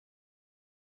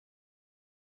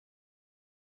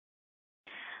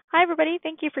Hi, everybody.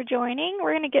 Thank you for joining.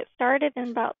 We're going to get started in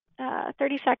about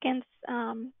 30 seconds.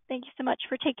 Thank you so much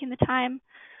for taking the time.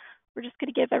 We're just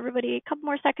going to give everybody a couple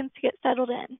more seconds to get settled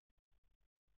in.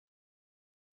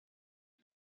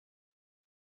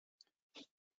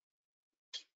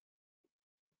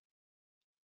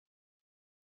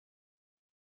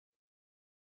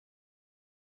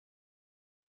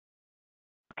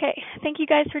 Okay, thank you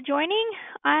guys for joining.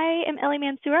 I am Ellie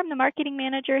Mansour. I'm the marketing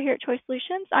manager here at Choice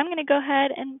Solutions. I'm going to go ahead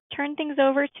and turn things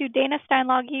over to Dana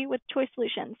Steinlogge with Choice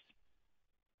Solutions.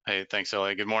 Hey, thanks,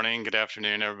 Ellie. Good morning, good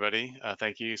afternoon, everybody.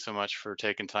 Thank you so much for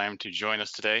taking time to join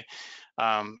us today.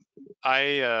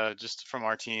 I just from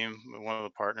our team, one of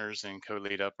the partners and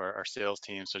co-lead up our sales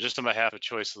team. So just on behalf of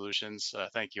Choice Solutions,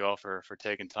 thank you all for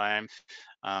taking time.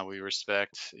 We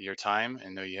respect your time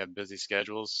and know you have busy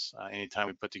schedules. Anytime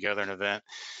we put together an event,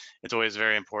 it's always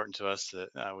very important to us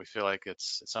that we feel like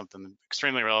it's something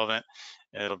extremely relevant.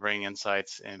 It'll bring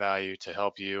insights and value to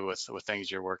help you with things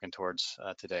you're working towards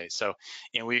today. So,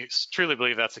 and we truly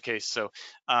believe that's the case. So,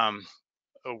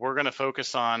 we're going to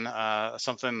focus on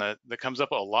something that comes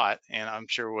up a lot, and I'm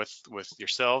sure with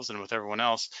yourselves and with everyone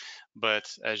else. But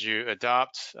as you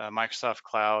adopt Microsoft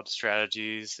Cloud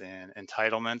strategies and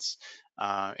entitlements,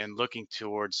 and looking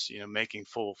towards making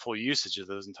full usage of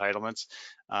those entitlements,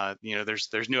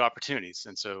 there's new opportunities.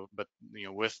 And so, but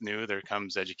with new there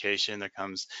comes education, there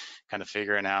comes kind of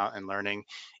figuring out and learning,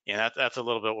 and that's a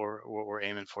little bit what we're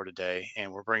aiming for today.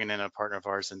 And we're bringing in a partner of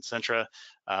ours in Centra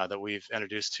that we've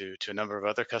introduced to a number of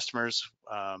other customers,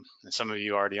 and some of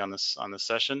you already on this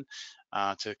session,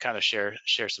 to kind of share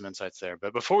some insights there.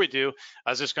 But before we do,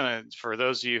 I was just going to, for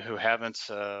those of you who haven't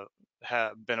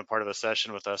have been a part of a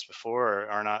session with us before, or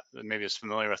are not maybe as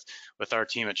familiar with our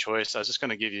team at Choice, I was just going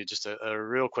to give you just a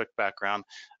real quick background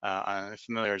on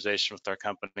familiarization with our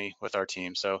company, with our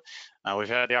team. So we've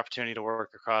had the opportunity to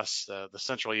work across the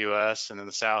central U.S. and in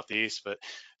the Southeast, but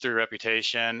through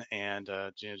reputation and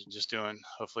just doing,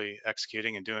 hopefully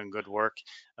executing and doing good work,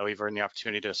 we've earned the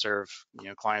opportunity to serve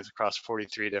clients across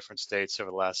 43 different states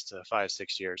over the last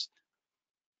 5-6 years.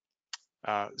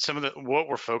 Some of what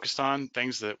we're focused on,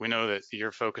 things that we know that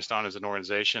you're focused on as an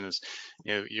organization, is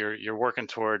you're working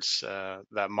towards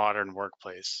that modern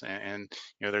workplace, and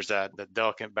there's that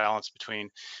delicate balance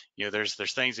between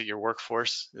there's things that your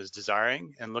workforce is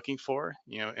desiring and looking for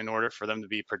in order for them to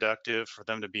be productive, for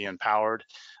them to be empowered,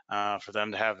 for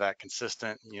them to have that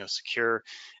consistent secure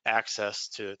access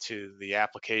to the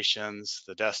applications,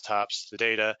 the desktops, the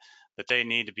data that they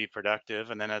need to be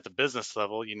productive. And then at the business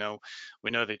level, we know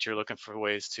that you're looking for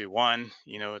ways to, one,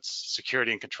 it's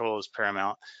security and control is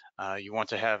paramount. You want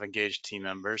to have engaged team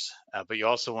members, but you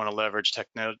also want to leverage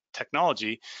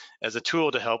technology as a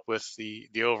tool to help with the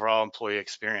overall employee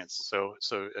experience.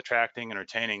 So attracting and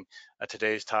retaining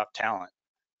today's top talent.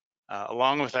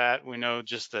 Along with that, we know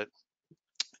just that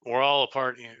we're all a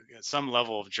part at some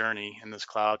level of journey in this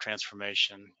cloud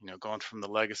transformation, going from the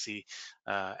legacy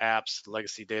apps,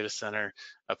 legacy data center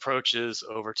approaches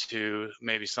over to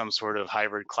maybe some sort of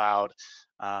hybrid cloud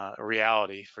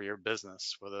reality for your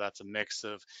business, whether that's a mix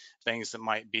of things that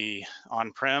might be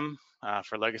on-prem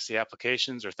for legacy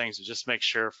applications, or things to just make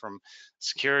sure from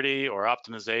security or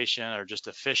optimization or just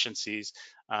efficiencies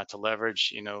to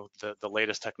leverage the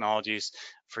latest technologies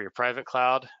for your private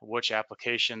cloud, which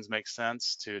applications make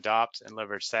sense to adopt and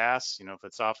leverage SaaS, if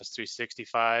it's Office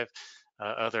 365,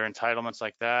 other entitlements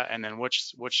like that, and then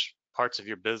which parts of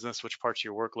your business, which parts of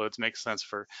your workloads make sense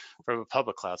for a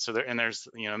public cloud. So there's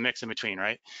a mix in between,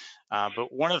 right?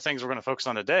 But one of the things we're going to focus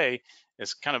on today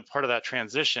is kind of part of that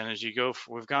transition. As you go,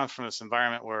 we've gone from this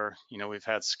environment where we've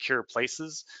had secure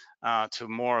places to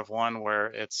more of one where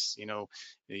it's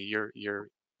you're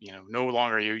no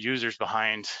longer your users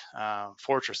behind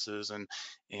fortresses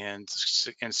and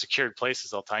secured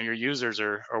places all the time. Your users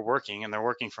are working, and they're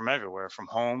working from everywhere, from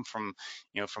home, from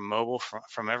from mobile,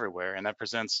 from everywhere, and that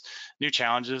presents new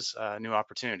challenges, new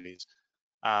opportunities.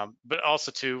 But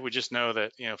also too, we just know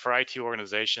that for IT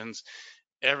organizations,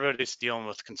 everybody's dealing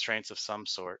with constraints of some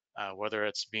sort, whether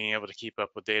it's being able to keep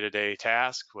up with day-to-day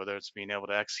tasks, whether it's being able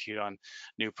to execute on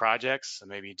new projects,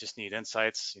 and maybe you just need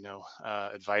insights,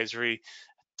 advisory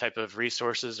type of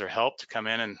resources or help to come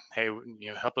in and, hey,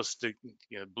 help us to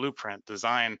blueprint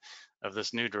design of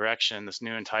this new direction, this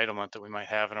new entitlement that we might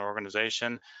have in our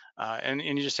organization, and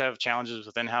you just have challenges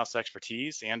with in-house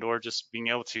expertise and or just being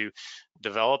able to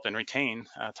develop and retain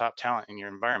top talent in your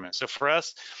environment. So for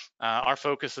us, our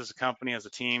focus as a company, as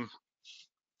a team,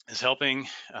 is helping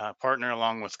partner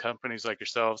along with companies like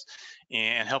yourselves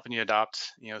and helping you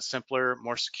adopt simpler,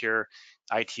 more secure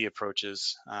IT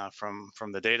approaches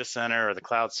from the data center or the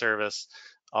cloud service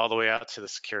all the way out to the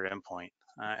secure endpoint.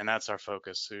 and that's our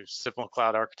focus. So simple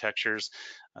cloud architectures,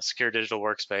 secure digital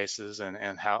workspaces,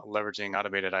 and how leveraging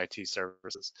automated IT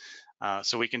services.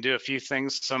 So we can do a few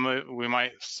things. Some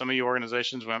of you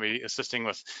organizations might be assisting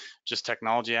with just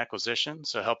technology acquisition,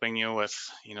 so helping you with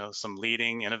some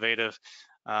leading innovative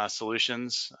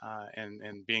solutions,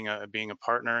 and being a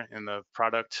partner in the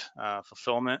product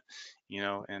fulfillment,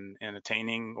 and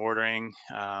attaining, ordering,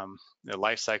 the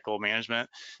life cycle management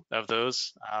of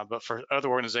those. But for other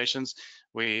organizations,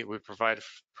 we provide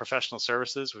professional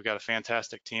services. We've got a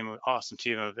fantastic team, awesome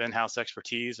team of in-house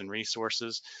expertise and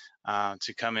resources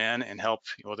to come in and help,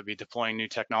 whether it be deploying new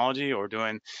technology or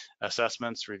doing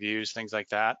assessments, reviews, things like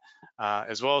that,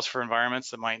 as well as for environments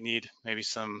that might need maybe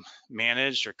some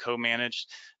managed or co-managed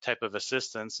type of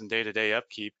assistance and day-to-day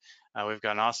upkeep. We've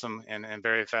got an awesome and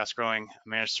very fast-growing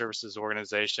managed services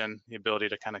organization, the ability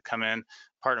to kind of come in,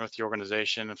 partner with the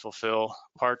organization, and fulfill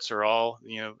parts or all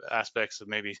aspects of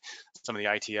maybe some of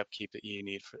the IT upkeep that you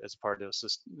need as part of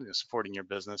supporting your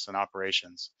business and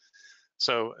operations.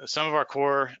 So some of our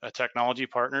core technology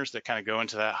partners that kind of go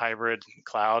into that hybrid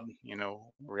cloud,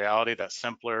 reality, that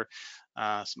simpler,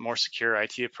 more secure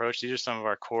IT approach. These are some of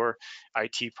our core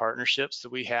IT partnerships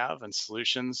that we have and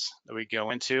solutions that we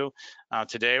go into.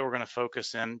 Today, we're going to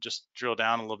focus in, just drill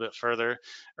down a little bit further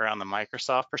around the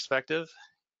Microsoft perspective.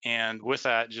 And with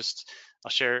that,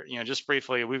 I'll share, just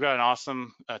briefly, we've got an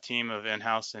awesome team of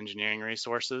in-house engineering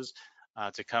resources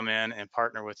to come in and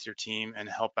partner with your team and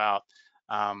help out.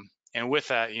 And with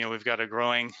that, we've got a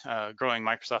growing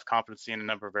Microsoft competency in a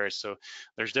number of areas. So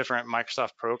there's different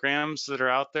Microsoft programs that are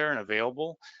out there and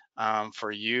available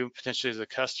for you potentially as a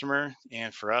customer,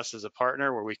 and for us as a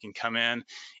partner, where we can come in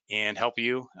and help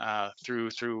you through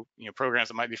programs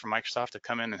that might be from Microsoft, to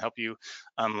come in and help you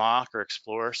unlock or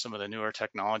explore some of the newer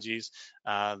technologies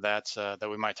that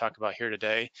we might talk about here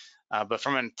today. But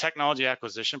from a technology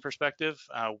acquisition perspective,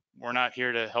 we're not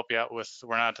here to help you out with,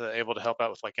 we're not able to help out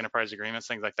with like enterprise agreements,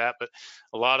 things like that. But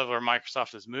a lot of our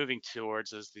Microsoft is moving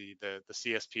towards is the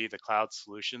CSP, the cloud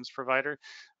solutions provider.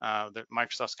 That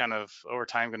Microsoft's kind of over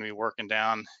time going to be working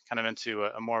down kind of into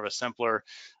a more of a simpler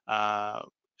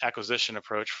acquisition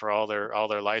approach for all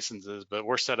their licenses. But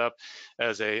we're set up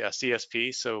as a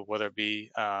CSP, so whether it be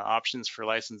options for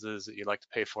licenses that you'd like to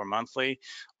pay for monthly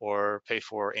or pay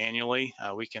for annually,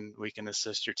 we can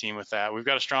assist your team with that. We've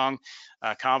got a strong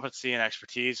competency and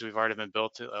expertise. We've already been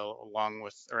built along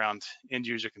with around end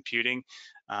user computing.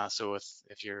 So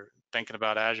if you're thinking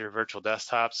about Azure virtual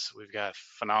desktops, we've got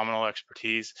phenomenal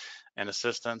expertise and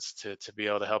assistance to be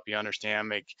able to help you understand,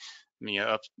 make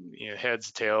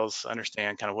heads, tails,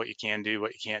 understand kind of what you can do,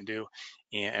 what you can't do,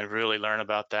 and really learn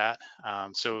about that.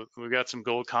 So we've got some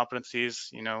gold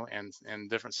competencies, and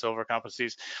different silver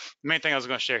competencies. The main thing I was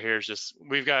going to share here is just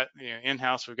we've got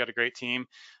in-house, we've got a great team,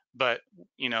 but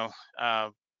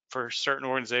for certain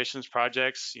organizations,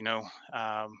 projects,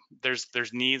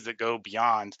 there's needs that go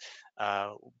beyond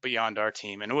our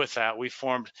team, and with that, we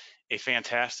formed a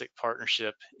fantastic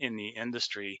partnership in the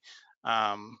industry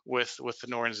with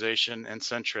an organization in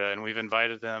Centra, and we've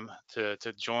invited them to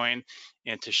join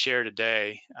and to share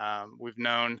today. We've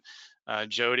known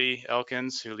Jody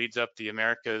Elkins, who leads up the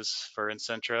Americas for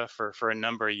Incentra for a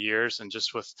number of years, and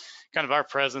just with kind of our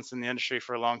presence in the industry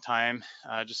for a long time,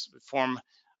 just form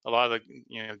a lot of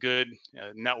the good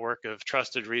network of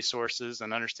trusted resources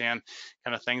and understand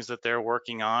kind of things that they're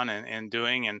working on and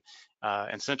doing. And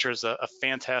Centra is a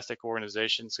fantastic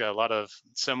organization. It's got a lot of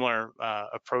similar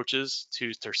approaches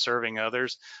to serving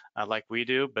others like we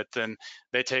do, but then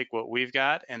they take what we've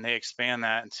got and they expand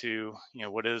that into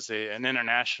what is an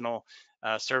international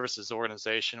services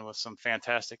organization with some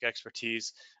fantastic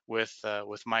expertise with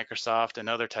Microsoft and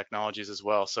other technologies as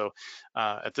well. So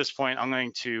at this point, I'm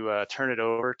going to turn it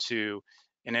over to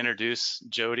and introduce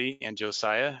Jody and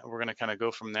Josiah. We're going to kind of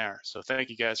go from there. So thank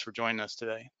you guys for joining us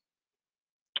today.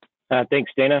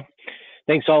 Thanks, Dana.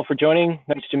 Thanks all for joining.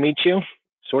 Nice to meet you,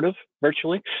 sort of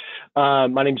virtually.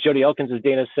 My name is Jody Elkins, as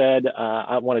Dana said.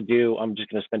 I'm just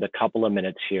going to spend a couple of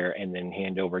minutes here and then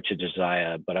hand over to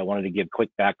Josiah, but I wanted to give quick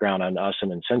background on us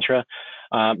and Incentra.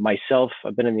 Myself,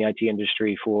 I've been in the IT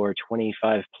industry for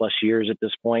 25 plus years at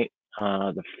this point,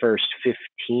 the first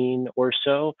 15 or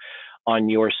so on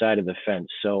your side of the fence.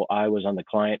 So I was on the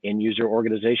client and user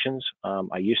organizations.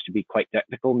 I used to be quite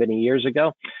technical many years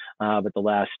ago, but the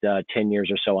last 10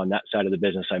 years or so on that side of the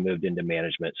business, I moved into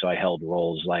management. So I held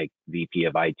roles like VP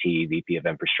of IT, VP of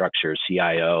infrastructure,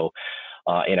 CIO,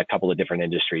 in a couple of different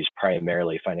industries,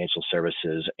 primarily financial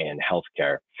services and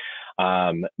healthcare.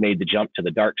 Made the jump to the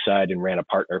dark side and ran a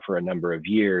partner for a number of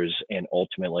years, and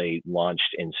ultimately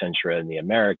launched Incentra in the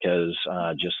Americas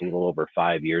just a little over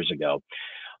 5 years ago.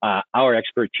 Our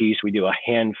expertise, we do a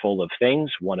handful of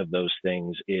things. One of those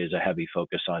things is a heavy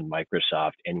focus on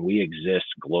Microsoft, and we exist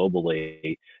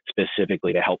globally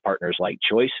specifically to help partners like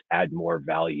Choice add more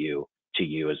value to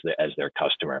you as their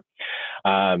customer.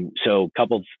 So a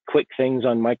couple of quick things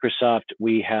on Microsoft.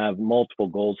 We have multiple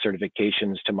gold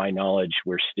certifications. To my knowledge,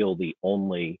 we're still the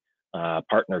only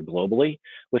partner globally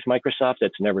with Microsoft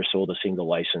that's never sold a single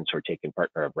license or taken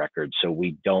partner of record. So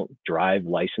we don't drive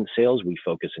license sales. We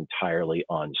focus entirely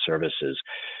on services.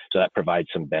 So that provides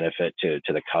some benefit to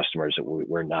the customers that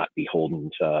we're not beholden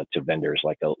to vendors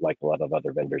like a lot of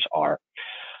other vendors are.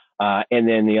 And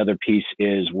then the other piece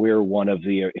is we're one of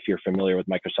the, if you're familiar with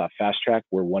Microsoft Fast Track,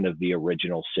 we're one of the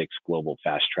original 6 global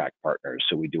Fast Track partners.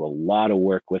 So we do a lot of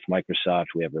work with Microsoft.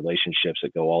 We have relationships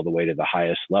that go all the way to the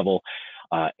highest level.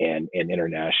 And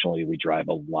internationally, we drive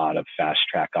a lot of Fast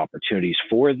Track opportunities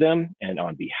for them and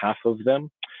on behalf of them.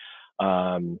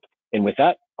 And with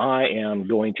that, I am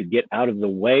going to get out of the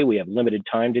way. We have limited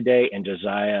time today, and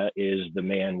Josiah is the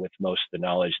man with most of the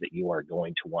knowledge that you are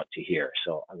going to want to hear.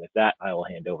 So with that, I will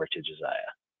hand over to Josiah.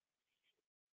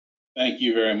 Thank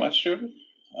you very much, Jody.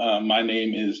 My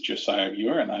name is Josiah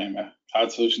Viewer, and I am a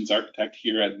Cloud Solutions Architect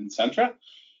here at Incentra.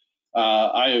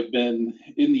 I have been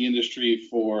in the industry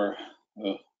for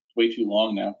way too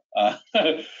long now,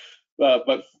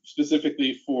 but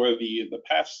specifically for the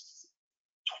past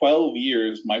 12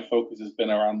 years, my focus has been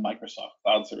around Microsoft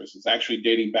Cloud Services, actually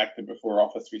dating back to before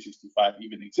Office 365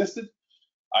 even existed.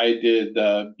 I did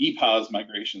BPOS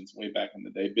migrations way back in the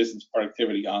day, Business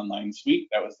Productivity Online Suite.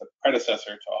 That was the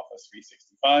predecessor to Office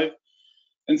 365.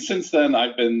 And since then,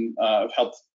 I've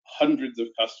helped hundreds of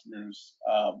customers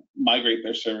migrate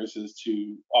their services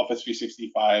to Office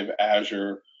 365,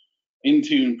 Azure,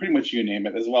 Intune, pretty much you name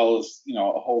it, as well as a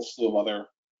whole slew of other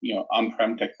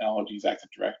on-prem technologies, Active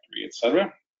Directory,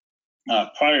 etc.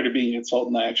 Prior to being a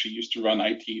consultant, I actually used to run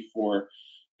IT for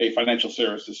a financial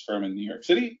services firm in New York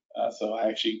City. So I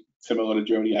actually, similar to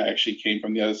Jody, I actually came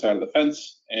from the other side of the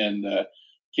fence and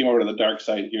came over to the dark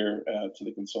side here to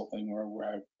the consulting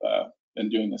where I've been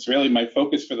doing this. Really, my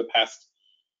focus for the past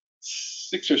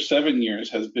 6 or 7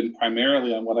 years has been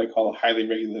primarily on what I call highly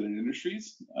regulated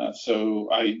industries.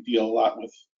 So I deal a lot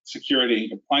with security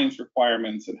and compliance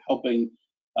requirements and helping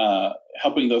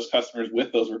those customers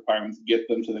with those requirements, get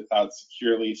them to the cloud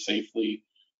securely, safely,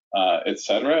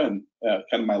 etc. And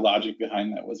kind of my logic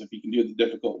behind that was if you can do the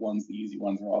difficult ones, the easy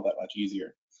ones are all that much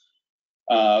easier.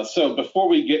 So before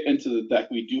we get into the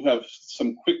deck, we do have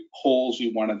some quick polls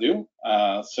we want to do.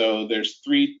 So there's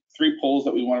three polls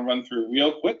that we want to run through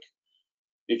real quick.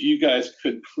 If you guys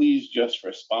could please just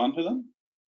respond to them,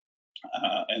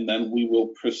 and then we will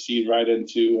proceed right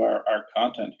into our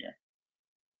content here.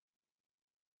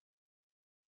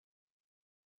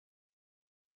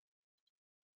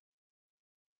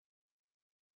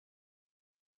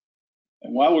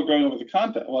 And while we're going over the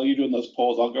content, while you're doing those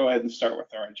polls, I'll go ahead and start with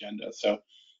our agenda. So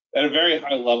at a very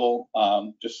high level,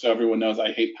 just so everyone knows,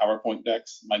 I hate PowerPoint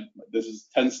decks. This is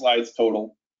 10 slides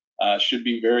total. Should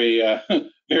be very,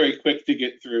 very quick to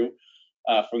get through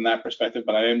from that perspective,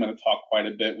 but I am going to talk quite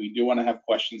a bit. We do want to have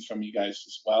questions from you guys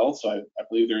as well. So I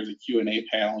believe there is a Q&A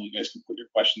panel. You guys can put your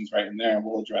questions right in there and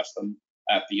we'll address them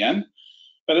at the end.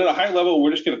 But at a high level,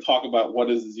 we're just going to talk about what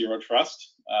is Zero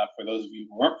Trust. For those of you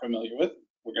who aren't familiar with,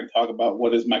 we're going to talk about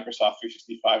what is Microsoft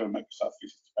 365 and Microsoft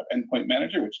 365 Endpoint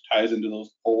Manager, which ties into those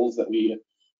polls that we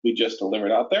just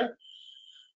delivered out there.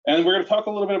 And we're going to talk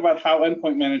a little bit about how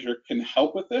Endpoint Manager can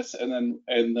help with this, and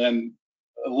then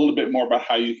a little bit more about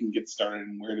how you can get started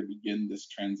and where to begin this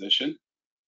transition.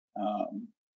 I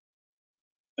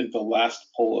think the last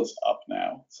poll is up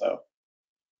now, so.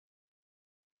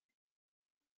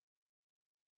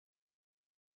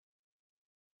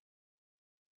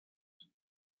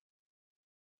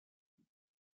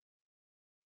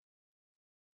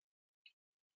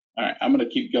 All right, I'm going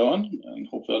to keep going, and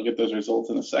hopefully I'll get those results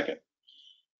in a second.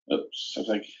 Oops, if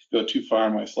I go too far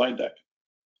on my slide deck.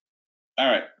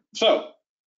 All right, so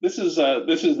this is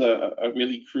a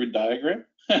really crude diagram,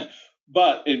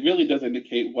 but it really does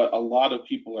indicate what a lot of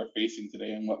people are facing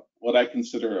today and what I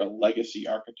consider a legacy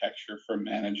architecture for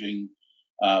managing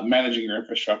your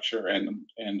infrastructure and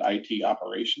IT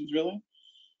operations, really.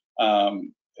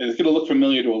 It's going to look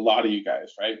familiar to a lot of you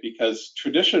guys, right? Because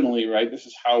traditionally, right, this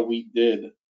is how we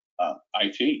did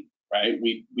IT, right?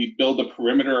 We build a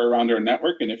perimeter around our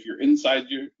network, and if you're inside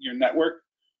your network,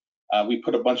 we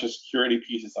put a bunch of security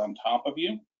pieces on top of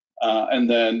you, and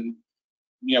then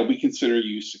we consider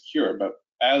you secure. But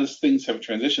as things have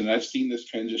transitioned, and I've seen this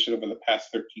transition over the past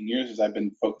 13 years as I've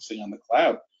been focusing on the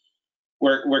cloud,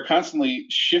 we're constantly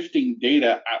shifting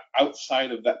data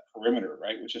outside of that perimeter,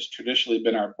 right, which has traditionally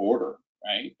been our border.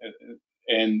 right?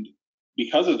 And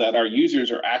because of that, our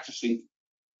users are accessing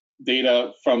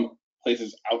data from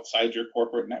places outside your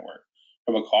corporate network,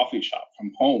 from a coffee shop,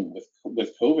 from home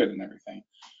with COVID and everything,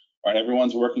 right?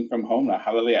 Everyone's working from home now.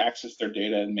 How do they access their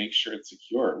data and make sure it's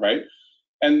secure, right?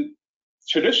 And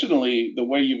traditionally, the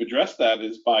way you've addressed that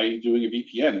is by doing a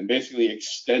VPN and basically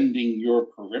extending your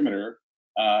perimeter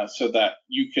so that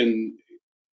you can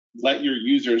let your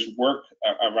users work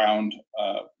around,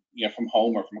 from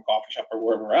home or from a coffee shop or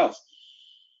wherever else.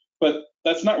 But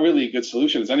that's not really a good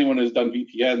solution, as anyone who's done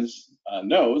VPNs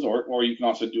knows, or you can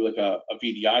also do like a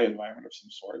VDI environment of some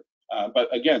sort.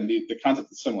 But again, the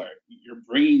concept is similar. You're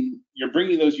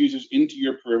bringing those users into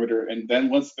your perimeter, and then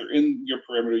once they're in your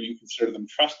perimeter, you consider them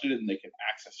trusted and they can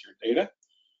access your data.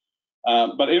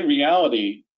 But in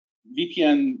reality,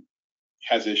 VPN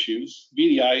has issues.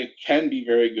 VDI can be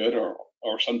very good,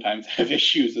 or sometimes have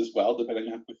issues as well, depending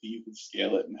on how quickly you can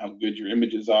scale it and how good your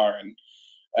images are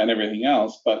and everything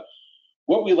else. But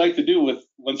what we like to do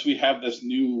once we have this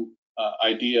new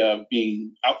idea of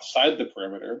being outside the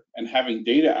perimeter and having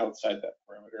data outside that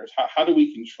perimeter is how do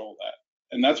we control that?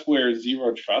 And that's where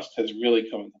zero trust has really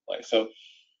come into play. So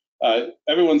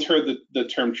everyone's heard the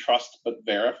term trust but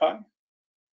verify.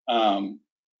 The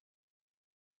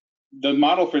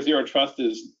model for zero trust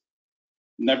is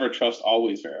never trust,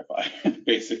 always verify,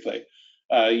 basically.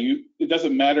 It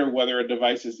doesn't matter whether a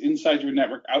device is inside your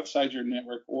network, outside your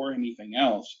network, or anything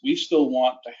else. We still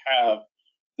want to have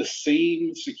the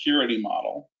same security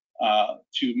model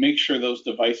to make sure those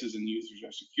devices and users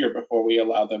are secure before we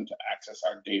allow them to access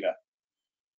our data.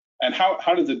 And how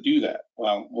does it do that?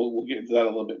 Well, we'll get into that a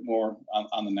little bit more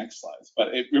on the next slides.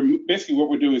 But basically what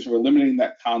we're doing is we're eliminating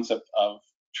that concept of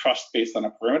trust based on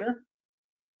a perimeter.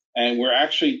 And we're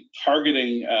actually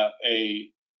targeting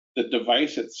the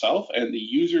device itself and the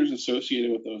users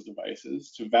associated with those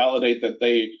devices to validate that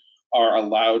they are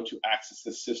allowed to access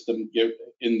the system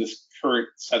in this current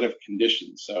set of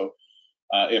conditions. So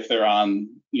if they're on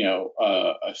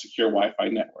a secure Wi-Fi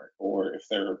network, or if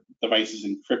their device is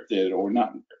encrypted or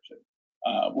not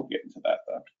encrypted. We'll get into that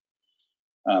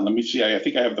though. Let me see, I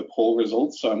think I have the poll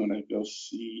results, so I'm gonna go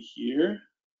see here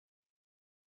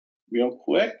real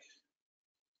quick.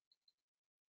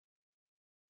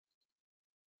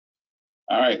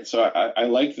 All right, so I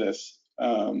like this.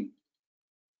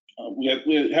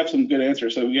 We have some good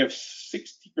answers. So we have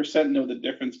 60% know the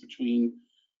difference between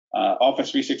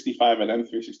Office 365 and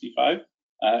M365.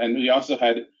 And we also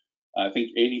had, I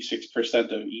think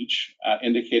 86% of each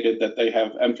indicated that they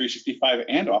have M365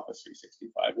 and Office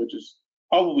 365, which is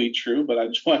probably true, but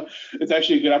it's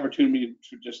actually a good opportunity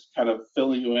to just kind of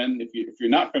fill you in if you're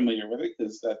not familiar with it,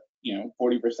 because that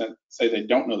 40% say they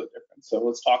don't know the difference. So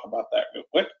let's talk about that real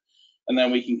quick, and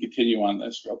then we can continue on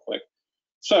this real quick.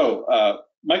 So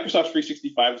Microsoft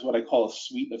 365 is what I call a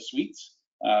suite of suites.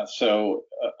 So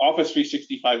Office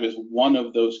 365 is one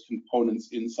of those components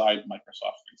inside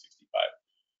Microsoft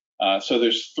 365. So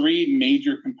there's three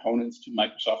major components to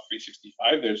Microsoft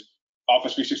 365. There's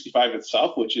Office 365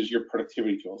 itself, which is your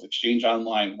productivity tools, Exchange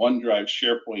Online, OneDrive,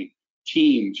 SharePoint,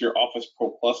 Teams, your Office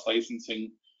Pro Plus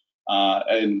licensing,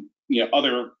 and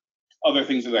other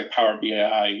things like Power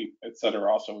BI, et cetera, are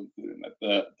also included in that.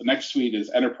 The next suite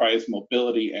is Enterprise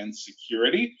Mobility and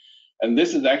Security. And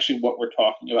this is actually what we're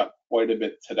talking about quite a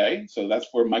bit today. So that's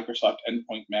where Microsoft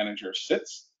Endpoint Manager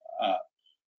sits.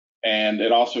 And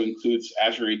it also includes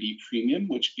Azure AD Premium,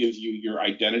 which gives you your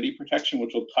identity protection,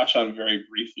 which we'll touch on very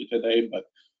briefly today, but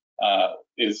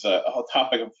is a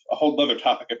whole other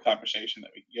topic of conversation that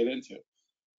we can get into.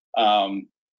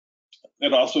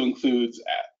 It also includes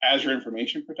Azure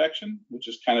Information Protection, which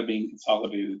is kind of being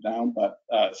consolidated down, but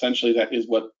essentially that is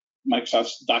what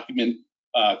Microsoft's document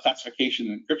classification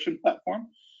and encryption platform.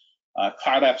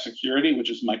 Cloud App Security,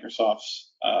 which is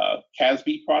Microsoft's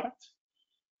CASB product.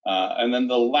 And then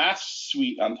the last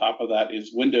suite on top of that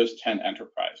is Windows 10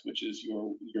 Enterprise, which is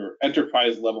your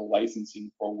enterprise level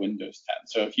licensing for Windows 10.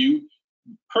 So if you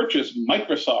purchase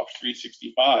Microsoft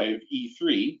 365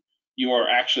 E3, you are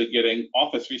actually getting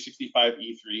Office 365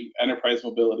 E3, Enterprise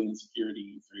Mobility and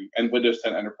Security E3, and Windows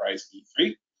 10 Enterprise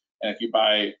E3. And if you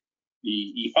buy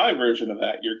the E5 version of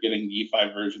that, you're getting the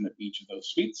E5 version of each of those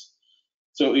suites.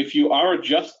 So if you are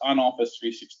just on Office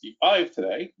 365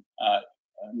 today,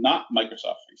 not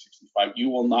Microsoft 365, you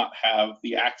will not have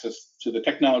the access to the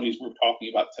technologies we're talking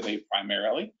about today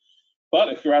primarily. But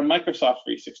if you're on Microsoft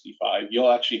 365, you'll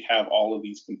actually have all of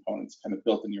these components kind of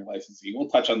built in your licensing. We'll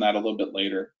touch on that a little bit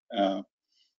later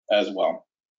as well.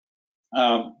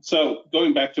 So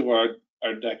going back to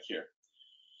our deck here.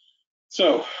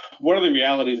 So what are the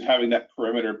realities of having that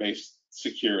perimeter-based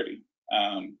security?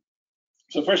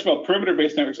 So first of all,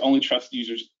 perimeter-based networks only trust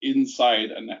users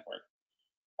inside a network.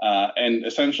 And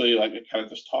essentially, like I kind of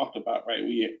just talked about, right?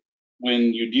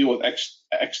 When you deal with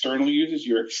external users,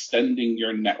 you're extending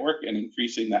your network and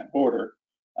increasing that border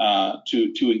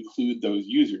to include those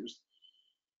users.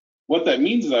 What that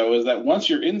means, though, is that once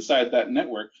you're inside that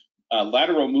network,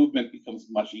 lateral movement becomes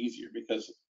much easier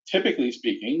because typically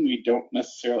speaking, we don't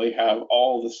necessarily have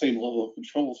all the same level of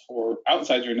controls for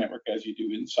outside your network as you do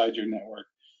inside your network.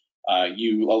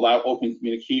 You allow open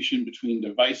communication between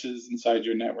devices inside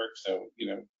your network. So,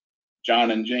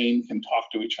 John and Jane can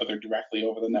talk to each other directly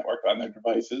over the network on their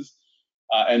devices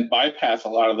and bypass a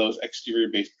lot of those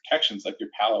exterior-based protections like your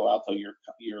Palo Alto,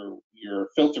 your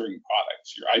filtering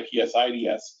products, your IPS,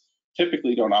 IDS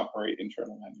typically don't operate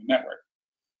internally on your network.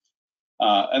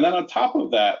 And then on top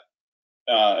of that,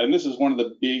 and this is one of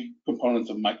the big components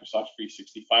of Microsoft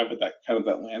 365 with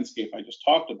that landscape I just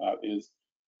talked about, is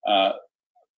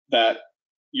that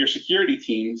your security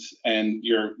teams and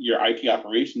your IT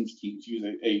operations teams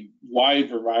use a wide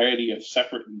variety of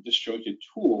separate and disjointed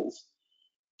tools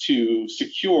to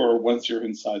secure once you're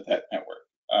inside that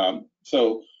network.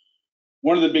 So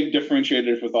one of the big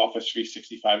differentiators with Office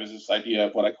 365 is this idea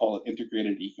of what I call an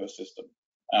integrated ecosystem.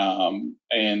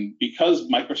 And because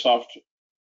Microsoft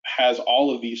has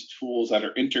all of these tools that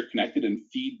are interconnected and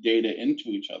feed data into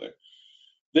each other,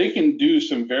 they can do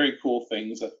some very cool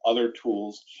things that other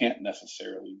tools can't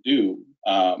necessarily do.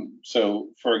 So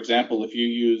for example, if you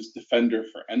use Defender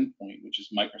for Endpoint, which is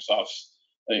Microsoft's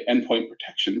endpoint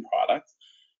protection product,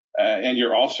 and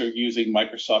you're also using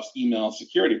Microsoft's email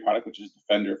security product, which is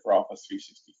Defender for Office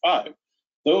 365,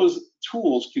 those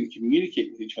tools can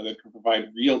communicate with each other to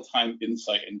provide real-time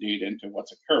insight and data into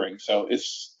what's occurring. So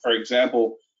it's, for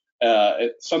example,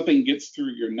 if something gets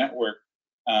through your network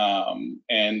and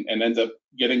ends up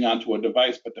getting onto a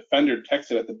device, but Defender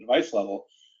detects it at the device level,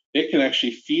 it can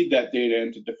actually feed that data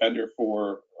into Defender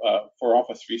for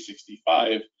Office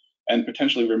 365 and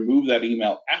potentially remove that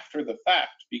email after the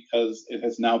fact because it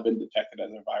has now been detected as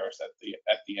a virus at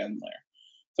the end layer.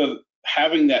 So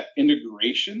having that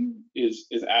integration is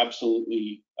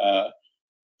absolutely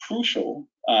crucial.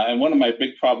 And one of my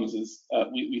big problems is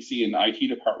we see in IT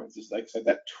departments is, like I said,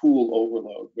 that tool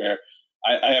overload, where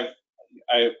I have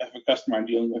a customer I'm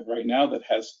dealing with right now that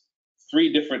has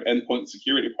 3 different endpoint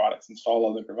security products installed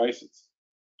on their devices.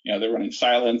 They're running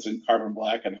Silence and Carbon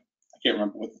Black, and I can't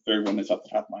remember what the third one is off the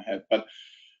top of my head. But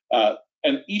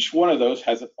and each one of those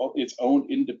has its own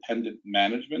independent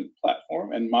management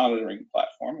platform and monitoring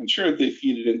platform. And sure, they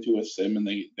feed it into a SIM and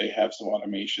they have some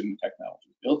automation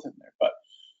technology built in there. But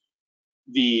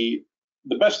the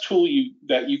best tool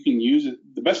that you can use,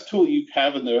 the best tool you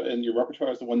have in your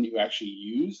repertoire is the one that you actually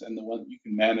use and the one that you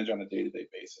can manage on a day-to-day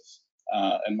basis.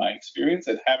 In my experience,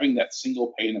 and having that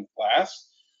single pane of glass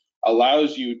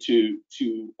allows you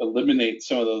to eliminate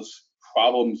some of those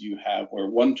problems you have where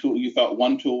you thought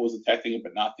one tool was detecting it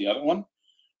but not the other one,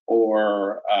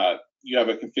 or you have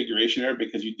a configuration error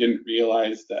because you didn't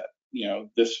realize that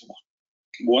this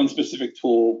one specific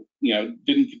tool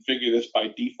didn't configure this by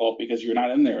default because you're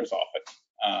not in there as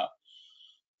often.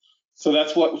 So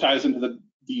that's what ties into the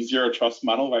zero trust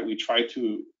model, right? We try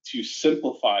to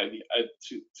simplify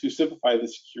the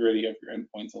security of your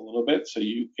endpoints a little bit so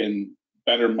you can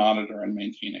better monitor and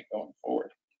maintain it going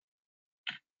forward.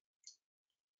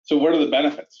 So what are the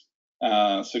benefits?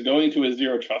 So going to a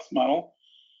zero trust model,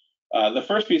 the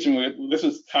first piece, and this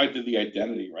is tied to the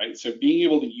identity, right? So being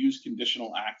able to use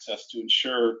conditional access to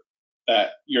ensure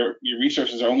that your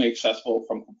resources are only accessible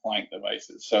from compliant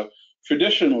devices. So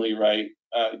traditionally, right,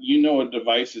 a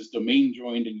device is domain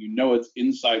joined and it's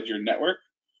inside your network.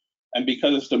 And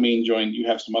because it's domain joined, you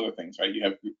have some other things, right? You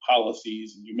have group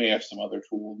policies, and you may have some other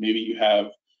tools. Maybe you have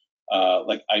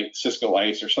like Cisco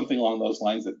ICE or something along those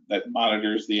lines that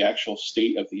monitors the actual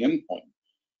state of the endpoint.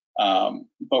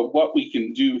 But what we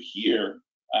can do here,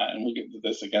 and we'll get to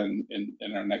this again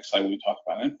in our next slide when we talk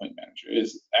about Endpoint Manager,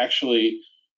 is actually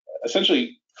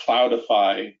essentially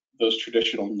cloudify those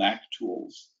traditional NAC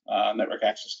tools, network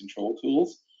access control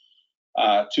tools,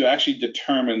 to actually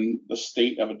determine the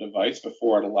state of a device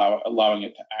before allowing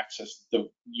it to access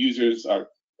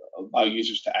allow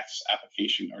users to access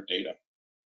application or data.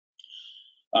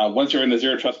 Once you're in the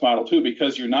zero trust model too,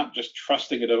 because you're not just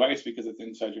trusting a device because it's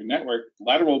inside your network,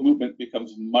 lateral movement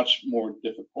becomes much more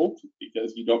difficult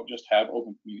because you don't just have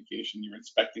open communication, you're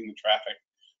inspecting the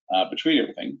traffic between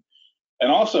everything.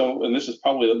 And also, and this is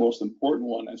probably the most important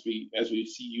one as we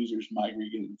see users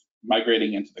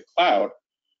migrating into the cloud,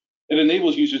 it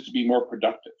enables users to be more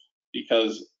productive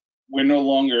because we're no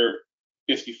longer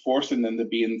basically forcing them to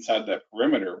be inside that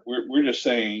perimeter. We're just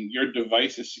saying your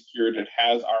device is secured. It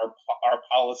has our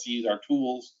policies, our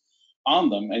tools on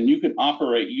them, and you can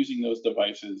operate using those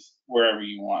devices wherever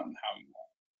you want and how you want.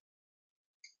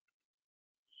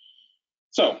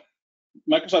 So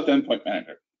Microsoft Endpoint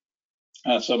Manager.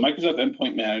 So Microsoft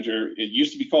Endpoint Manager, it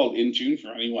used to be called Intune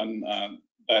for anyone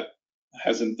that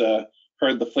hasn't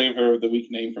heard the flavor of the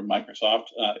week name from Microsoft.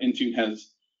 Intune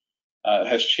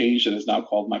has changed and is now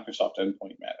called Microsoft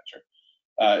Endpoint Manager.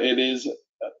 It is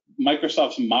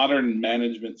Microsoft's modern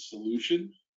management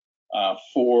solution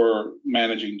for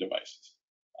managing devices.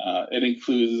 It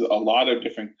includes a lot of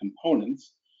different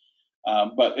components,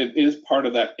 but it is part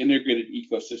of that integrated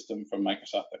ecosystem from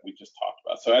Microsoft that we just talked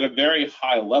about. So at a very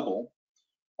high level,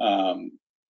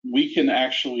 we can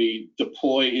actually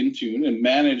deploy Intune and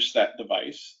manage that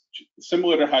device,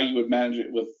 similar to how you would manage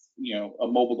it with a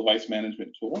mobile device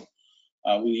management tool.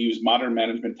 We use modern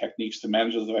management techniques to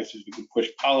manage those devices. We can push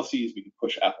policies, we can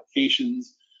push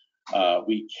applications,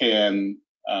 we can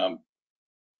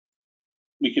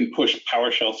push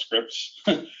PowerShell scripts.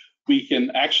 We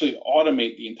can actually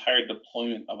automate the entire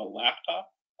deployment of a laptop.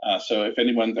 So if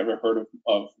anyone's ever heard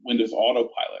of Windows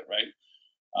Autopilot,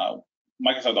 right?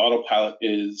 Microsoft Autopilot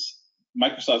is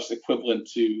Microsoft's equivalent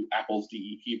to Apple's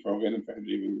DEP program, if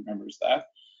anybody remembers that.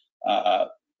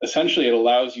 Essentially, it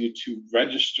allows you to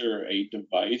register a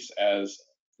device as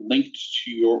linked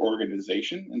to your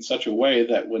organization in such a way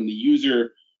that when the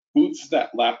user boots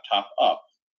that laptop up,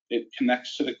 it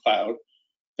connects to the cloud.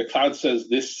 The cloud says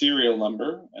this serial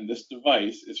number and this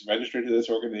device is registered to this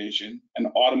organization, and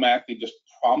automatically just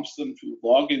prompts them to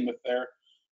log in with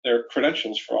their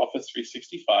credentials for Office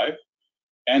 365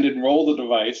 and enroll the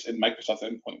device in Microsoft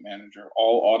Endpoint Manager,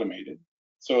 all automated.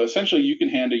 So essentially, you can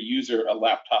hand a user a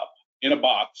laptop in a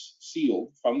box,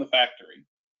 sealed from the factory,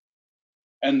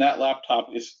 and that laptop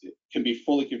can be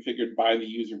fully configured by the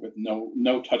user with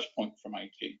no touch point from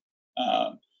IT.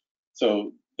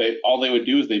 So all they would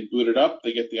do is they boot it up,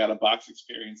 they get the out-of-box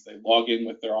experience, they log in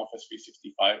with their Office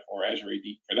 365 or Azure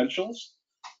AD credentials,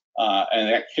 and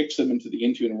that kicks them into the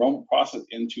Intune enrollment process.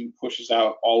 Intune pushes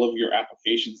out all of your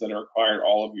applications that are required,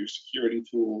 all of your security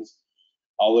tools,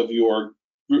 all of your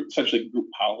essentially group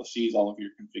policies, all of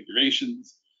your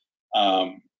configurations,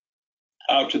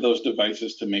 out to those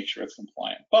devices to make sure it's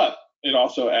compliant. But it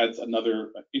also adds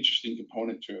another interesting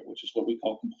component to it, which is what we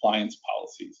call compliance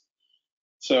policies.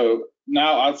 So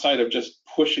now, outside of just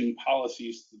pushing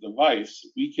policies to the device,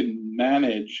 we can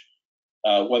manage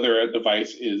whether a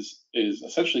device is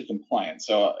essentially compliant.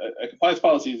 So a compliance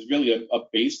policy is really a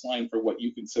baseline for what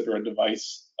you consider a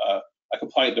device, a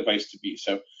compliant device to be.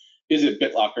 So is it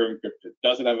BitLocker encrypted?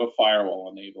 Does it have a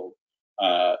firewall enabled?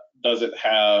 Does it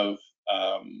have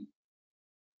an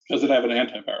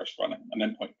antivirus running, an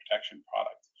endpoint protection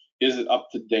product? Is it up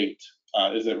to date?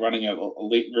 Is it running a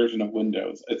late version of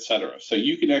Windows, etc.? So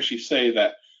you can actually say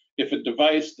that if a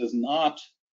device does not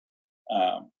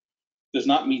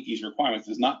meet these requirements,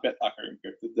 is not BitLocker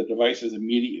encrypted, the device is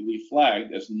immediately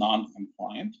flagged as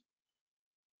non-compliant.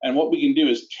 And what we can do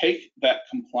is take that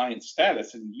compliance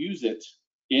status and use it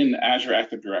in Azure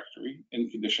Active Directory in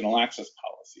conditional access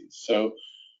policies. So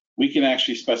we can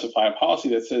actually specify a policy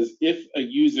that says if a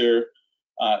user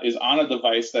is on a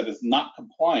device that is not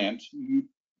compliant,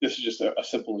 this is just a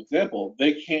simple example,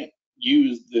 they can't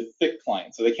use the thick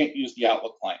client, so they can't use the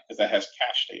Outlook client because that has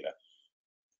cache data.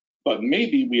 But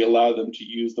maybe we allow them to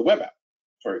use the web app,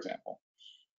 for example.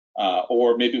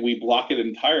 Or maybe we block it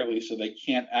entirely so they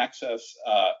can't access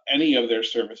any of their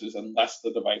services unless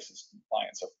the device is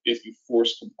compliant. So basically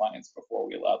force compliance before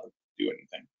we allow them to do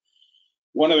anything.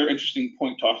 One other interesting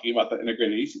point talking about the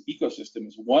integrated ecosystem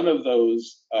is one of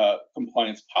those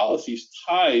compliance policies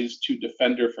ties to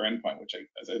Defender for Endpoint, which,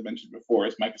 as I mentioned before,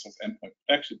 is Microsoft's endpoint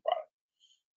protection product.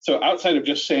 So outside of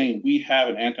just saying we have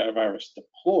an antivirus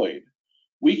deployed,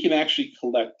 we can actually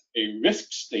collect a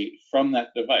risk state from that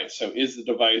device. So is the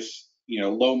device,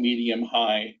 low, medium,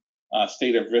 high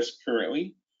state of risk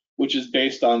currently, which is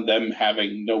based on them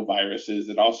having no viruses.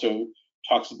 It also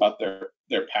talks about their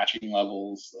patching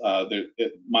levels.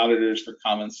 It monitors for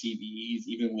common CVEs,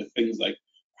 even with things like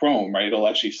Chrome, right? It'll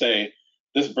actually say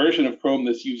this version of Chrome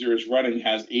this user is running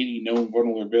has 80 known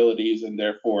vulnerabilities and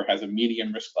therefore has a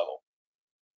medium risk level.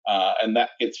 And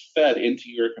that gets fed into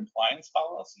your compliance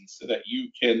policy so that you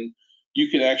can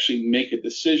actually make a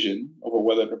decision over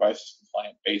whether the device is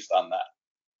compliant based on that.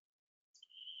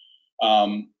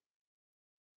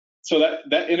 So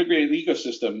that integrated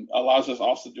ecosystem allows us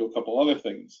also to do a couple other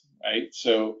things, right?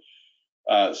 So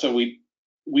we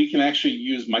can actually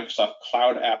use Microsoft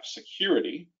Cloud App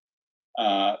Security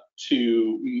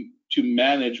to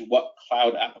manage what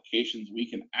cloud applications we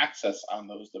can access on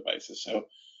those devices. So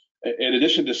in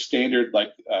addition to standard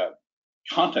like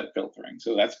content filtering,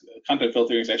 so that's content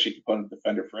filtering is actually a component of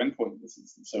Defender for Endpoint in this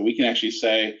instance. So we can actually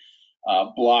say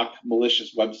block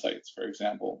malicious websites, for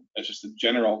example, as just a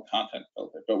general content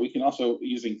filter. But we can also,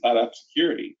 using Cloud App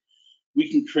Security, we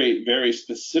can create very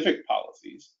specific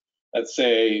policies that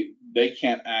say they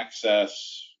can't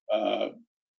access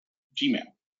Gmail,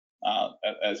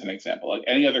 as an example. Like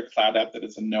any other cloud app that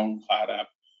is a known cloud app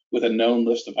with a known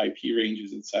list of IP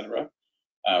ranges, etc.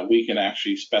 We can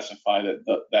actually specify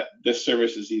that this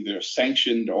service is either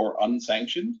sanctioned or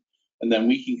unsanctioned, and then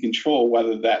we can control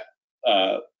whether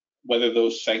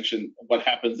those sanctioned, what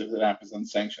happens if an app is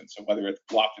unsanctioned. So whether it's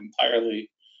blocked entirely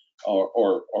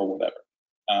or whatever.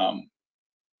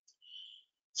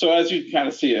 So as you kind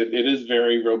of see, it is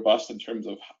very robust in terms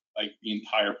of like the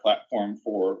entire platform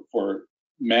for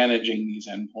managing these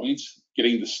endpoints,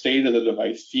 getting the state of the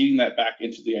device, feeding that back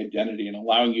into the identity, and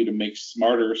allowing you to make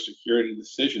smarter security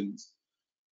decisions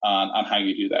on how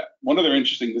you do that. One other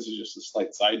interesting, this is just a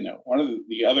slight side note, one of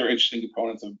the other interesting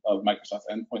components of Microsoft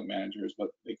Endpoint Manager is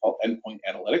what they call Endpoint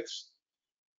Analytics.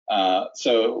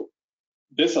 So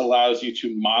this allows you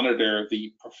to monitor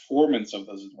the performance of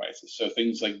those devices. So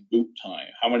things like boot time,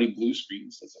 how many blue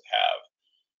screens does it have?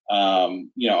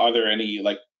 Are there any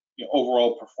like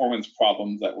overall performance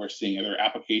problems that we're seeing? Are there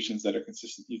applications that are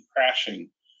consistently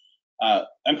crashing?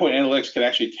 Endpoint Analytics can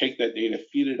actually take that data,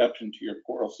 feed it up into your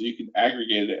portal, so you can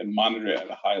aggregate it and monitor it at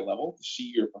a high level to see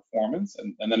your performance,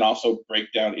 and then also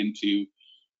break down into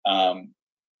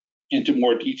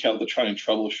more detail to try and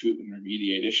troubleshoot and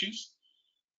remediate issues.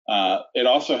 It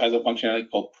also has a functionality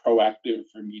called proactive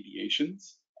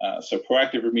remediations. So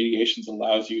proactive remediations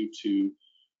allows you to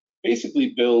basically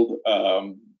build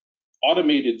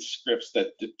automated scripts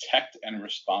that detect and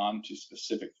respond to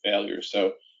specific failures.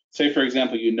 So say, for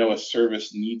example, a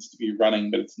service needs to be running,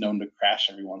 but it's known to crash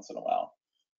every once in a while.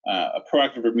 A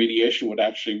proactive remediation would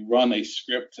actually run a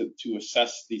script to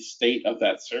assess the state of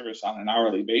that service on an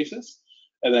hourly basis.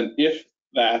 And then if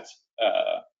that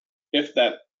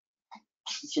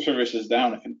service is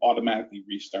down, it can automatically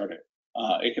restart it.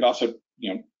 It could also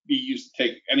be used to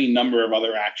take any number of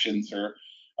other actions, or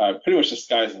pretty much the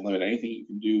sky's the limit. Anything you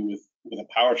can do with a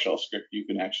PowerShell script, you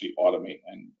can actually automate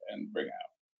and bring out.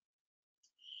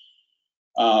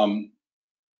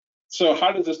 So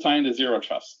how does this tie into Zero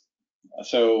Trust?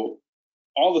 So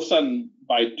all of a sudden,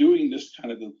 by doing this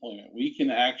kind of deployment, we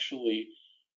can actually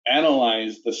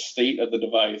analyze the state of the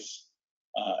device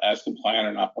as compliant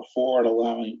or not before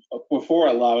allowing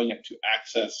it to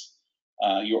access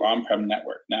your on-prem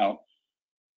network. Now,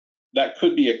 that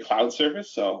could be a cloud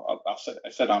service. So I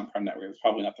said on-prem network. It's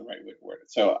probably not the right way to word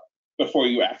it. So before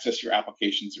you access your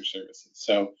applications or services.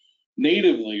 So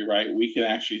natively, right, we can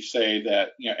actually say that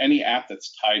any app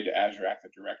that's tied to Azure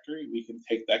Active Directory, we can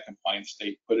take that compliant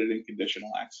state, put it in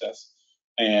conditional access,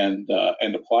 and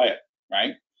apply it,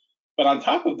 right? But on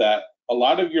top of that, a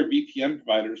lot of your VPN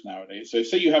providers nowadays, so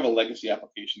say you have a legacy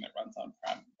application that runs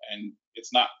on-prem, and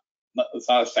it's not a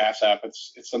SaaS app,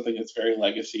 it's something that's very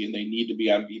legacy, and they need to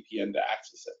be on VPN to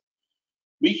access it.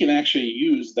 We can actually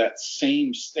use that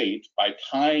same state by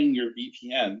tying your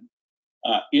VPN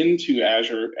into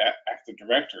Azure Active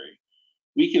Directory.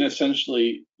 We can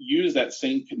essentially use that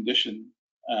same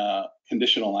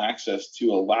conditional access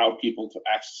to allow people to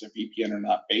access a VPN or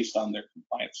not based on their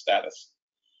compliance status.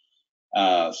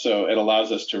 So it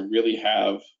allows us to really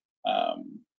have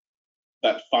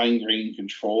that fine-grained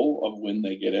control of when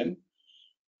they get in.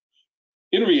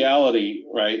 In reality,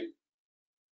 right,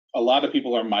 a lot of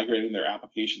people are migrating their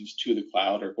applications to the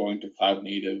cloud or going to cloud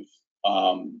native.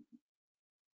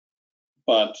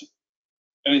 But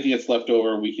anything that's left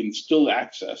over, we can still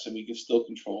access and we can still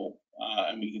control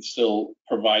and we can still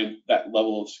provide that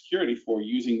level of security for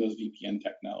using those VPN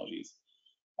technologies,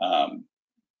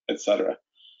 etc.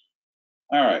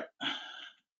 All right.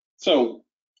 So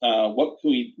what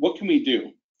can we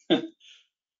do?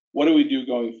 What do we do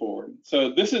going forward?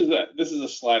 So this is a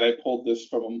slide. I pulled this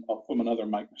from another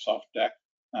Microsoft deck,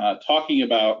 talking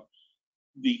about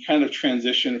the kind of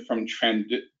transition from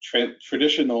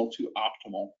traditional to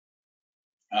optimal.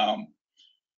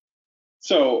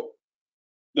 So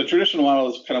the traditional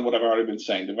model is kind of what I've already been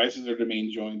saying. Devices are domain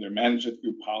joined. They're managed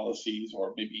through policies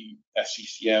or maybe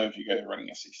SCCM if you guys are running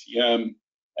SCCM.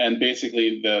 And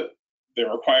basically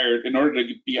they're required, in order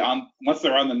to be on, once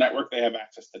they're on the network, they have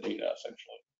access to data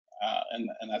essentially. And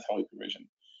that's how we provision.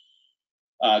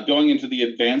 Going into the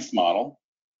advanced model,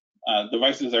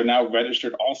 devices are now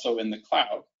registered also in the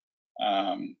cloud.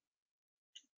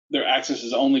 Their access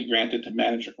is only granted to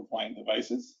manager compliant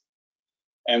devices.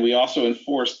 And we also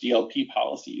enforce DLP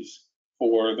policies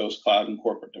for those cloud and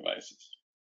corporate devices.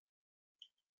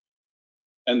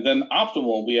 And then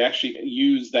optimal, we actually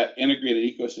use that integrated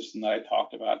ecosystem that I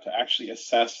talked about to actually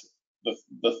assess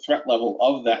the threat level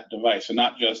of that device. So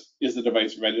not just is the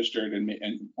device registered and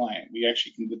compliant. We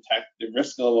actually can detect the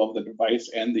risk level of the device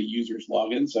and the user's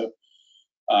login. So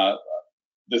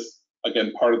this,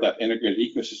 again, part of that integrated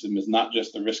ecosystem is not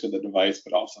just the risk of the device,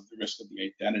 but also the risk of the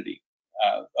identity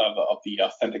of the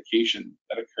authentication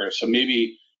that occurs. So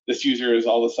maybe this user is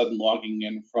all of a sudden logging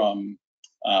in from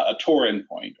a Tor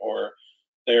endpoint, or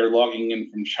they're logging in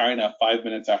from China 5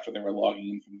 minutes after they were logging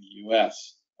in from the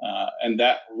US. And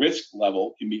that risk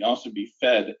level can also be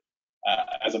fed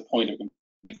as a point of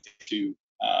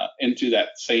into that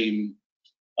same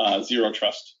zero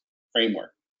trust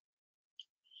framework.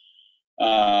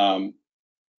 And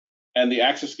the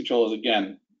access control is,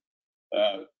 again,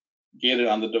 gated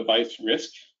on the device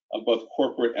risk of both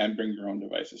corporate and bring your own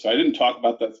devices. So I didn't talk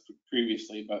about that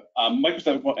previously, but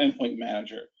Microsoft Endpoint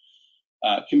Manager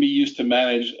can be used to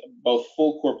manage both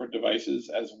full corporate devices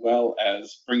as well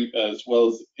as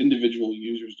individual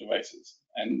users' devices.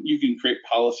 And you can create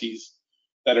policies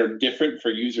that are different for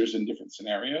users in different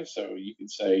scenarios. So you can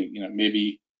say,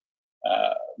 maybe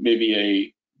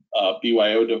a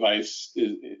BYO device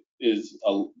is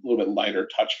a little bit lighter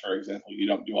touch, for example. You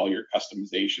don't do all your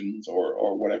customizations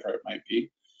or whatever it might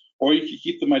be. Or you can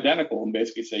keep them identical and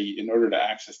basically say, in order to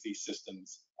access these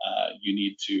systems, you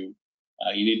need to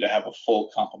have a full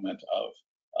complement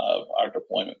of our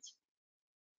deployments.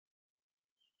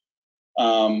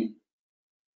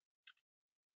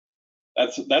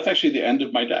 That's actually the end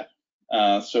of my deck.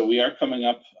 So we are coming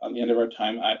up on the end of our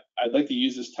time. I'd like to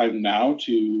use this time now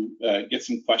to get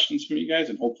some questions from you guys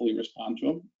and hopefully respond to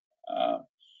them.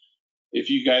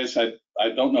 If you guys, I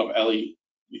don't know if Ellie,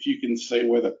 if you can say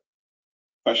where the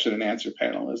question and answer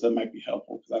panel is, that might be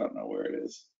helpful because I don't know where it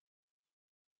is.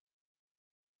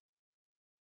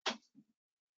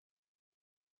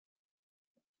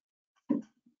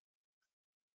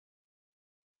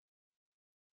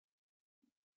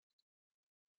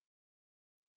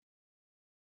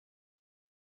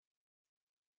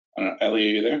 I don't know, Ellie,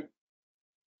 are you there?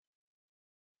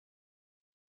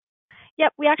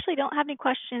 Yep, we actually don't have any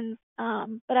questions,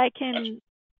 but I can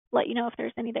let you know if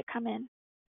there's any that come in.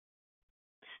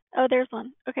 Oh, there's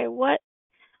one. Okay,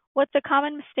 what's a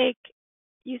common mistake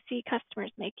you see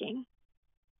customers making?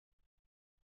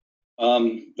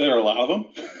 There are a lot of them.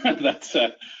 That's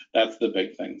the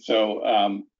big thing.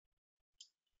 So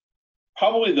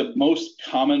probably the most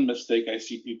common mistake I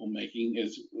see people making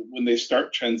is when they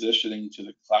start transitioning to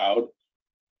the cloud,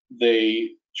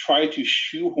 they try to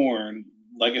shoehorn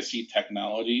legacy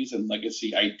technologies and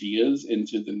legacy ideas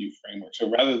into the new framework.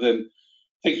 So rather than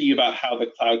thinking about how the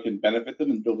cloud can benefit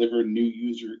them and deliver new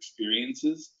user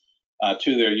experiences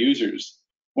to their users,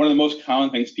 one of the most common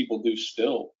things people do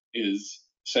still is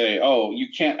say, oh, you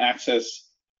can't access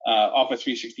Office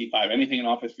 365, anything in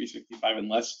Office 365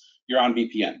 unless you're on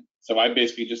VPN. So I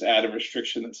basically just add a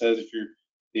restriction that says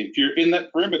if you're in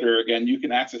that perimeter, again, you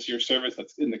can access your service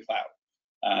that's in the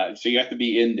cloud. So you have to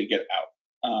be in to get out.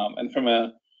 And from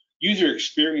a user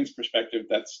experience perspective,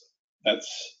 that's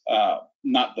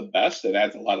not the best. It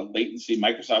adds a lot of latency.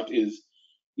 Microsoft is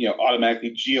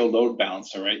automatically geo load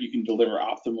balancer, right? You can deliver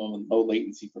optimum and low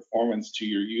latency performance to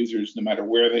your users no matter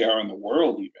where they are in the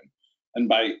world even. And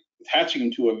by attaching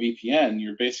them to a VPN,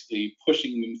 you're basically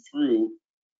pushing them through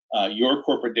your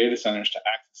corporate data centers to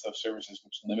access those services,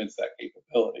 which limits that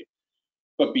capability.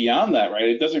 But beyond that, right,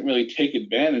 it doesn't really take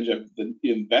advantage of the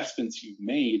investments you've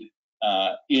made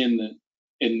in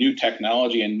new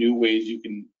technology and new ways you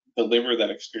can deliver that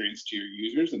experience to your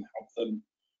users and help them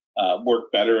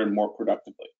work better and more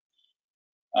productively.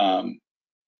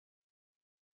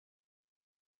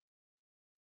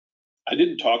 I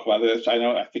didn't talk about this.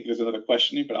 I think there's another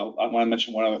question here, but I want to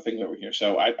mention one other thing over here.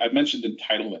 So I mentioned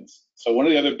entitlements. So one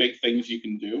of the other big things you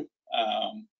can do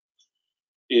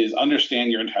is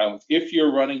understand your entitlements. If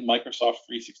you're running Microsoft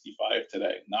 365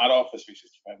 today, not Office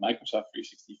 365, Microsoft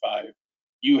 365,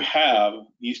 you have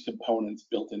these components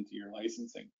built into your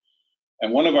licensing.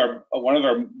 And one of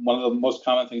the most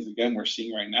common things, again, we're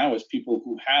seeing right now is people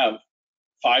who have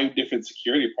 5 different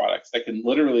security products that can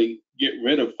literally get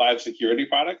rid of 5 security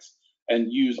products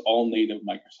and use all native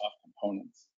Microsoft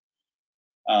components.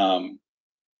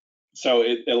 So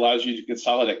it allows you to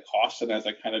consolidate costs, and as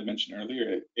I kind of mentioned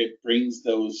earlier, it brings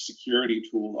those security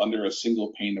tools under a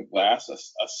single pane of glass, a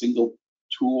single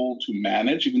tool to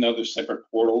manage, even though there's separate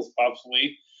portals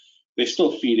possibly. They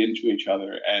still feed into each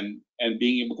other, and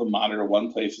being able to monitor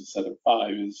one place instead of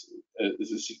 5 is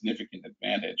a significant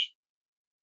advantage.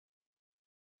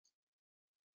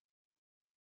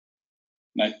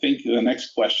 And I think the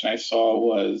next question I saw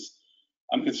was,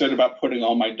 I'm concerned about putting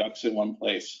all my ducks in one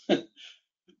place.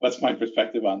 What's my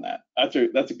perspective on that?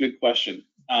 That's a good question.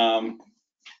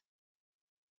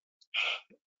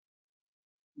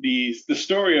 The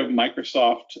story of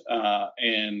Microsoft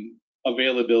and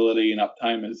availability and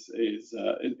uptime is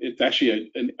it's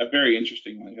actually a very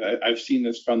interesting one. I've seen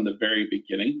this from the very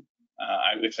beginning.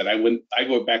 Like I said, I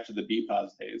go back to the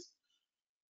BPOS days.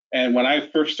 And when I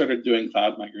first started doing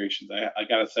cloud migrations, I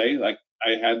gotta say, like,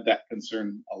 I had that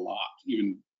concern a lot,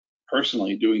 even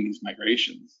personally doing these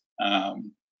migrations.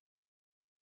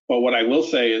 But what I will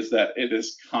say is that it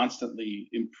has constantly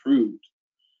improved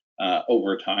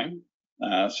over time.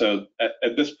 So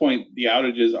at this point, the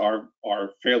outages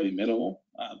are fairly minimal.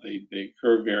 They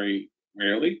occur very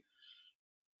rarely.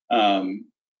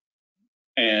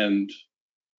 And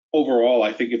overall,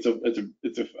 I think it's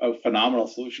a phenomenal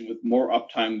solution with more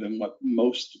uptime than what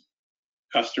most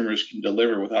customers can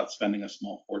deliver without spending a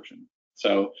small fortune.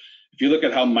 So if you look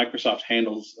at how Microsoft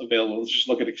handles available, let's just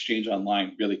look at Exchange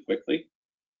Online really quickly.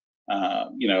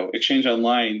 Exchange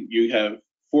Online, you have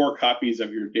 4 copies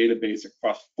of your database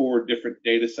across 4 different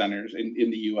data centers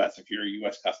in the US if you're a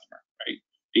US customer, right?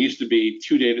 It used to be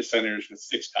 2 data centers with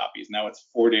 6 copies. Now it's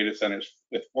 4 data centers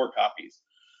with 4 copies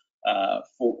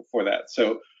for that.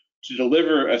 So to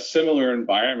deliver a similar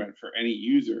environment for any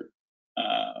user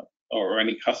or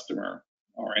any customer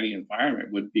or any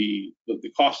environment would be,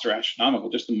 the costs are astronomical,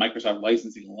 just the Microsoft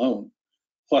licensing alone.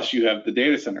 Plus you have the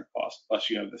data center cost, plus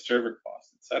you have the server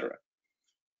cost, et cetera.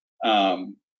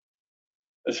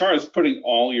 As far as putting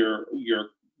all your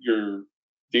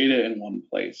data in one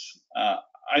place,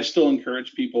 I still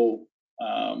encourage people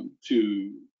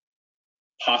to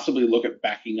possibly look at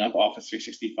backing up Office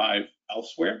 365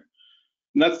 elsewhere.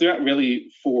 And that's not really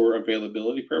for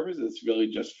availability purposes. It's really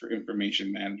just for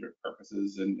information management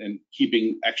purposes and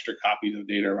keeping extra copies of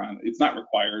data around. It's not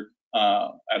required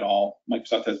at all.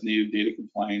 Microsoft has native data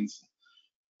compliance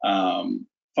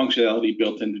functionality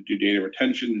built in to do data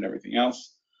retention and everything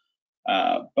else.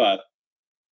 But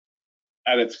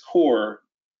at its core,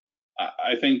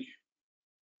 I think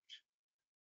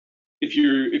if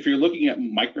you're looking at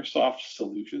Microsoft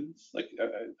solutions, like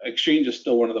Exchange is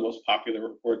still one of the most popular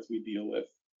reports we deal with.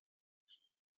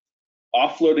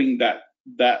 Offloading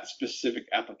that specific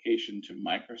application to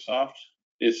Microsoft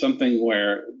is something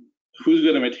where who's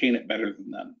going to maintain it better than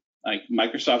them? Like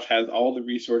Microsoft has all the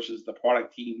resources, the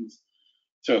product teams.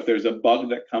 So if there's a bug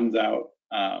that comes out,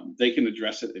 they can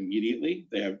address it immediately.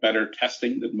 They have better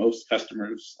testing than most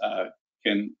customers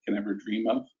can ever dream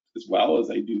of, as well as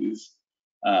they do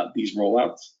these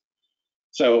rollouts.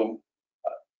 So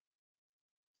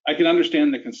I can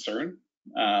understand the concern,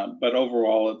 but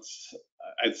overall,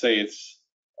 I'd say it's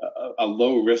a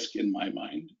low risk in my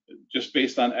mind, just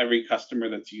based on every customer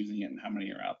that's using it and how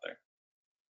many are out there.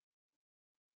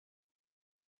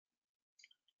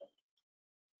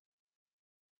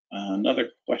 Another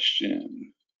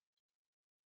question.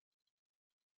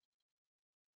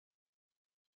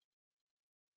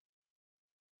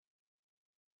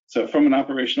 So from an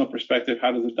operational perspective,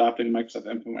 how does adopting Microsoft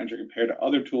Endpoint Manager compare to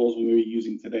other tools we may be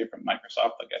using today from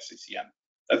Microsoft, like SCCM?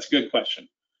 That's a good question.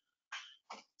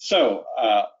 So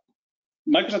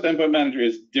Microsoft Endpoint Manager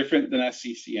is different than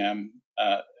SCCM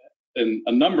in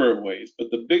a number of ways,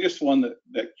 but the biggest one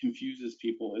that confuses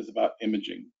people is about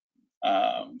imaging.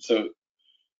 So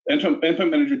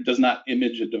Endpoint Manager does not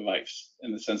image a device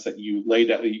in the sense that you lay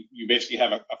down, you basically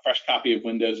have a fresh copy of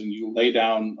Windows and you lay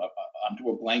down onto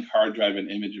a blank hard drive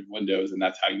an image of Windows, and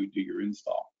that's how you do your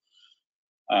install.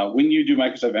 When you do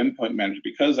Microsoft Endpoint Manager,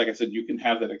 because like I said, you can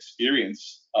have that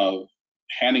experience of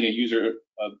handing a user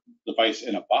a device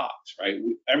in a box, right?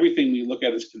 Everything we look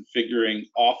at is configuring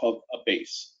off of a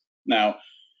base. Now,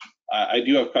 I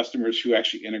do have customers who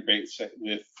actually integrate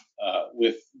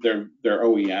with their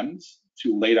OEMs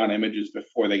to lay down images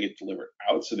before they get delivered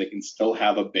out, so they can still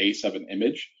have a base of an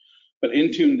image. But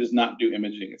Intune does not do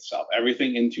imaging itself.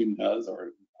 Everything Intune does,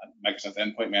 or Microsoft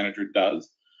Endpoint Manager does,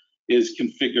 is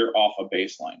configure off a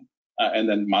baseline and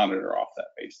then monitor off that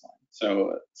baseline.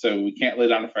 So we can't lay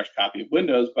down a fresh copy of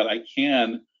Windows, but I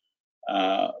can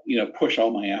push all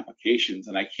my applications,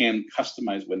 and I can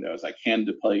customize Windows. I can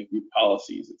deploy group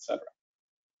policies, etc.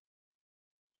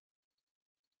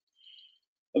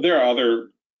 There are other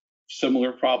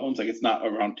similar problems, like it's not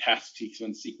around task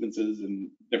sequences and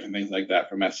different things like that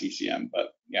from SCCM,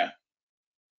 but yeah.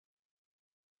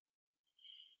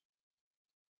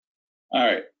 All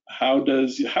right, how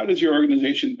does your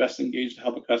organization best engage to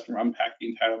help a customer unpack the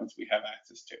entitlements we have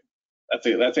access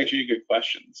to? That's actually a good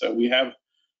question. So we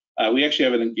actually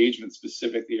have an engagement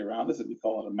specifically around this, and we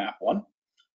call it a Map 1.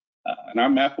 And our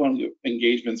Map 1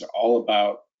 engagements are all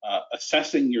about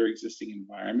assessing your existing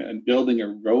environment and building a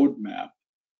roadmap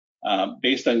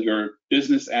based on your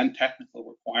business and technical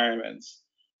requirements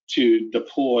to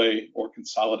deploy or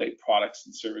consolidate products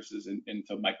and services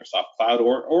into Microsoft Cloud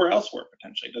or elsewhere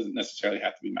potentially. It doesn't necessarily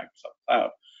have to be Microsoft Cloud.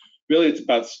 Really, it's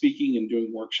about speaking and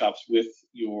doing workshops with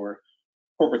your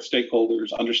corporate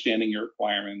stakeholders, understanding your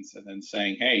requirements, and then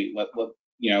saying, hey,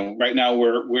 right now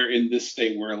we're in this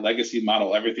state, we're a legacy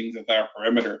model, everything's at our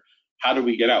perimeter. How do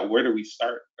we get out? Where do we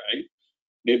start, right?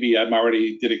 Maybe I'm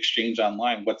already did Exchange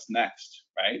Online. What's next,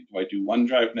 right? Do I do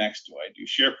OneDrive next? Do I do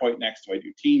SharePoint next? Do I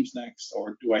do Teams next?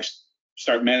 Or do I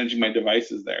start managing my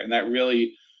devices there? And that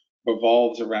really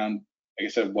revolves around, like I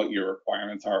said, what your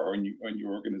requirements are on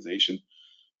your organization.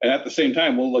 And at the same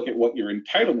time, we'll look at what your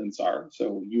entitlements are.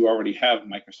 So you already have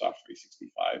Microsoft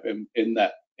 365, and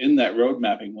in that road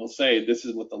mapping, we'll say this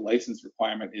is what the license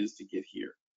requirement is to get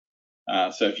here.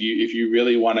 So if you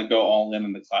really want to go all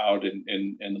in the cloud and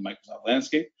the Microsoft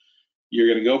landscape, you're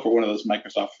going to go for one of those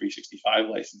Microsoft 365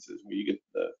 licenses where you get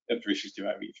the M365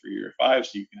 E3 or 5,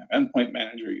 so you can have Endpoint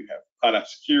Manager, you have Cloud App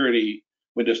Security,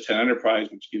 Windows 10 Enterprise,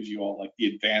 which gives you all like the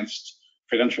advanced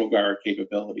credential guard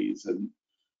capabilities and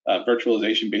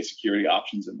virtualization-based security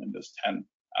options in Windows 10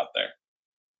 out there.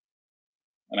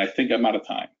 And I think I'm out of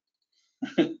time.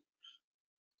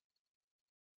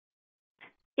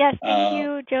 Yes, thank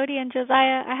you, Jody and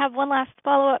Josiah. I have one last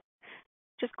follow-up,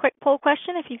 just quick poll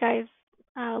question. If you guys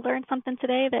learned something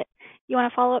today that you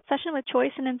want a follow-up session with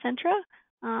Choice and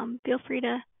Incentra, feel free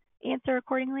to answer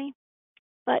accordingly.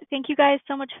 But thank you guys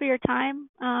so much for your time.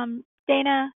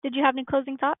 Dana, did you have any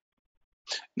closing thoughts?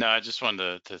 No, I just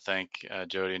wanted to thank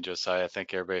Jody and Josiah.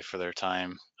 Thank everybody for their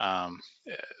time.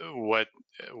 What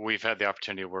we've had the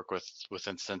opportunity to work with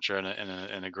Incentra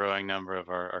and a growing number of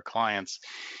our clients,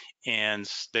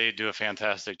 and they do a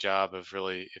fantastic job of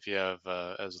really, if you have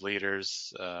as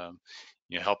leaders,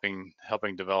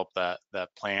 helping develop that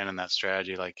plan and that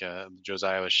strategy, like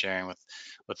Josiah was sharing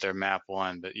with their Map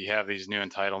 1. But you have these new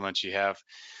entitlements, you have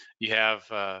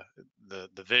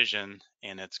the vision,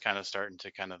 and it's kind of starting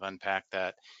to kind of unpack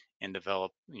that and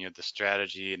develop the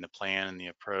strategy and the plan and the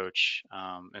approach.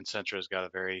 And Centra's got a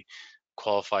very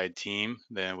qualified team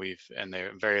and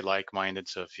they're very like-minded.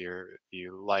 So if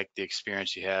you like the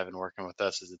experience you have in working with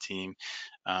us as a team,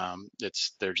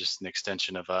 they're just an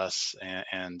extension of us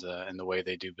and the way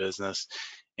they do business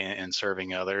and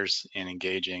serving others and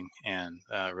engaging, and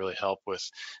really help with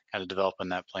kind of developing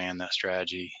that plan, that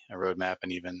strategy, a roadmap,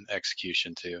 and even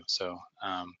execution too. So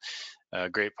a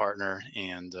great partner,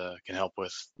 and can help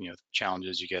with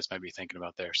challenges you guys might be thinking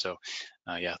about there. So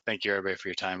yeah, thank you everybody for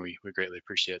your time. We greatly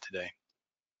appreciate it today.